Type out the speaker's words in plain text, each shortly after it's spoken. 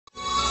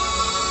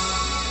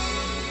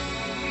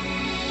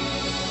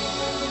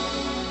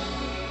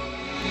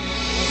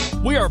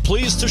We are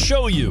pleased to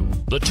show you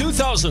the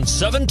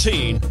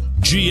 2017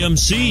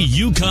 GMC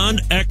Yukon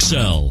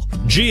XL.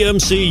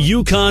 GMC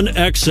Yukon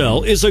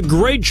XL is a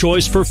great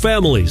choice for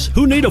families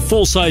who need a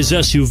full-size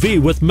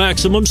SUV with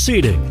maximum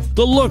seating.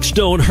 The looks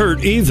don't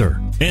hurt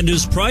either and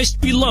is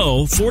priced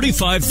below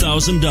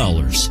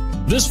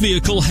 $45,000. This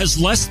vehicle has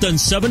less than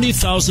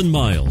 70,000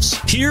 miles.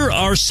 Here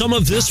are some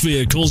of this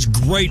vehicle's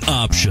great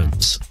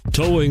options: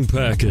 towing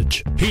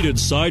package, heated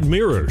side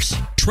mirrors,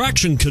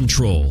 traction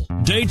control,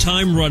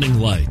 daytime running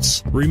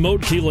lights,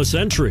 remote keyless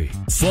entry,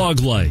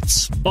 fog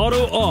lights,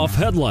 auto off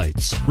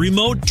headlights,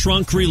 remote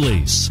trunk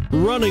release,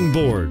 running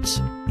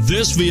boards.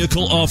 This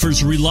vehicle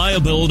offers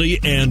reliability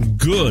and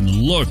good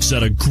looks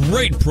at a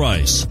great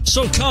price.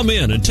 So come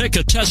in and take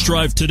a test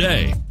drive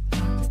today.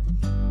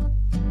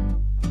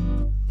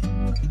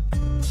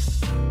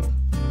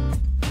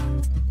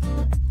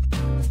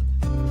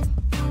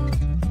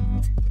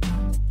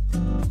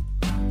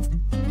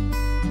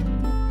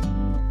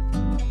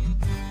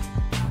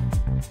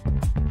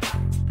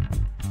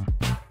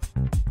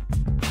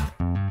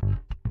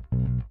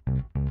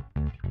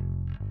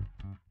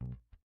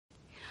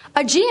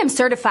 A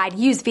GM-certified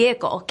used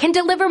vehicle can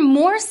deliver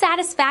more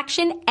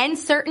satisfaction and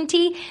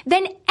certainty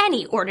than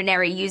any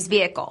ordinary used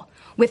vehicle.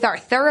 With our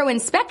thorough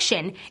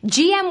inspection,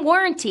 GM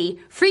warranty,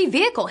 free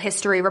vehicle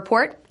history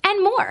report,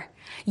 and more.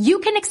 You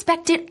can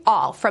expect it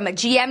all from a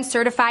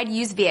GM-certified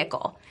used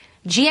vehicle.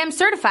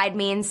 GM-certified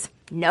means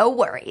no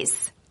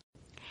worries.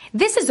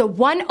 This is a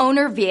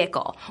one-owner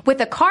vehicle with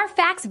a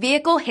Carfax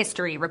Vehicle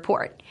History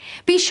Report.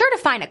 Be sure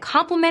to find a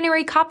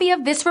complimentary copy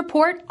of this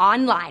report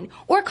online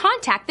or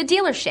contact the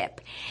dealership.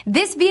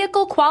 This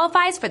vehicle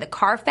qualifies for the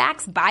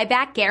Carfax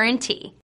Buyback Guarantee.